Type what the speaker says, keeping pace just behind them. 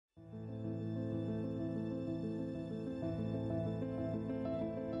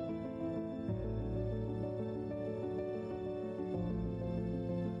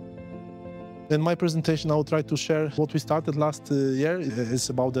In my presentation, I will try to share what we started last year. It's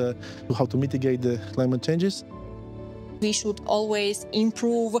about how to mitigate the climate changes. We should always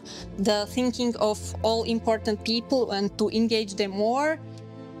improve the thinking of all important people and to engage them more.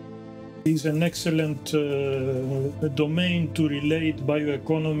 It's an excellent domain to relate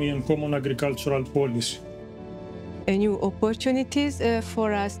bioeconomy and common agricultural policy. New opportunities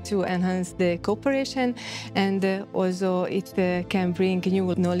for us to enhance the cooperation, and also it can bring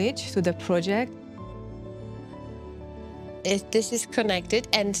new knowledge to the project. This is connected,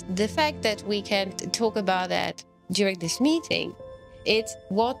 and the fact that we can talk about that during this meeting, it's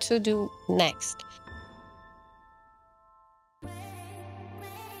what to do next.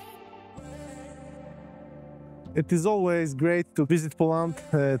 It is always great to visit Poland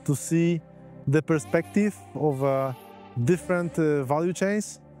to see the perspective of different value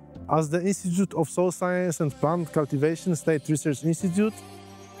chains. As the Institute of Soil Science and Plant Cultivation State Research Institute,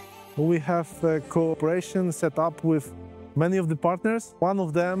 we have a cooperation set up with many of the partners. One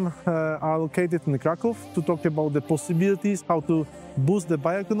of them are located in Kraków to talk about the possibilities, how to boost the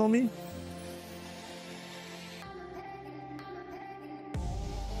bioeconomy.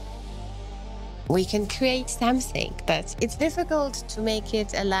 We can create something, but it's difficult to make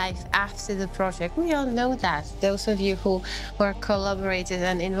it alive after the project. We all know that. Those of you who are collaborated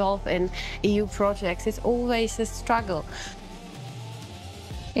and involved in EU projects, it's always a struggle.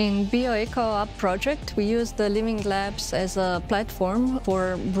 In BIOECO-UP project, we use the Living Labs as a platform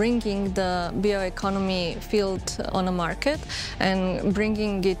for bringing the bioeconomy field on a market and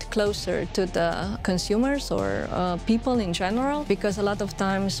bringing it closer to the consumers or people in general, because a lot of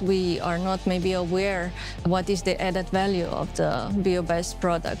times we are not maybe aware what is the added value of the bio-based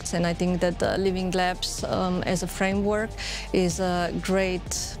products. And I think that the Living Labs as a framework is a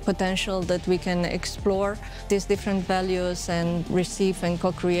great potential that we can explore these different values and receive and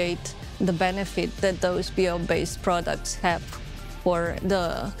co-create the benefit that those bio-based products have for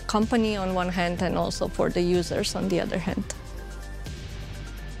the company on one hand and also for the users on the other hand.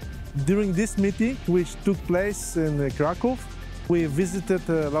 During this meeting, which took place in Kraków, we visited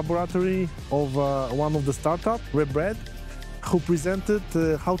a laboratory of one of the startups, Bread, who presented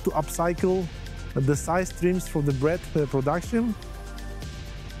how to upcycle the side streams for the bread production.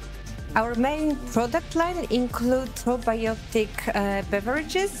 Our main product line includes probiotic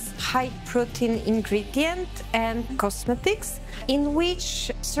beverages, high-protein ingredient and cosmetics, in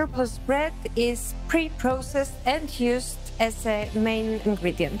which surplus bread is pre-processed and used as a main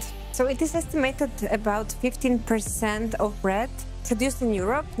ingredient. So it is estimated about 15% of bread produced in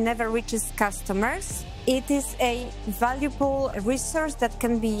Europe never reaches customers. It is a valuable resource that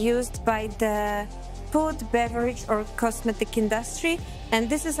can be used by the food, beverage or cosmetic industry, and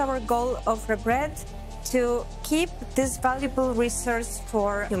this is our goal of Bread, to keep this valuable resource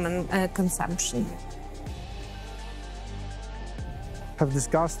for human consumption. Have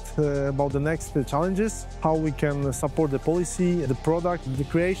discussed about the next challenges, how we can support the policy, the product, the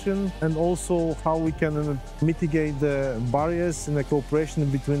creation, and also how we can mitigate the barriers in the cooperation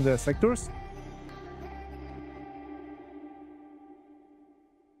between the sectors.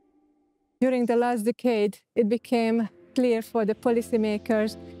 During the last decade, it became clear for the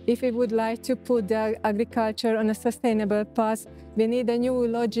policymakers, if we would like to put the agriculture on a sustainable path, we need a new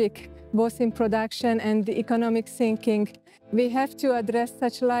logic, both in production and the economic thinking. We have to address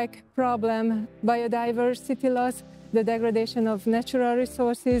such like problem, biodiversity loss, the degradation of natural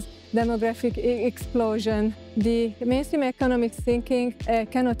resources, demographic explosion. The mainstream economic thinking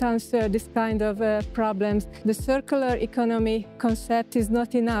cannot answer this kind of problems. The circular economy concept is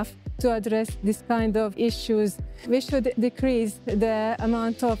not enough to address this kind of issues. We should decrease the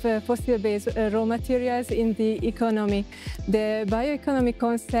amount of fossil-based raw materials in the economy. The bioeconomic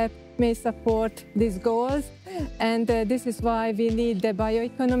concept may support these goals, and this is why we need the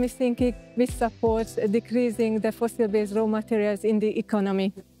bioeconomy thinking, which supports decreasing the fossil-based raw materials in the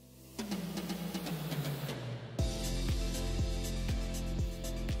economy.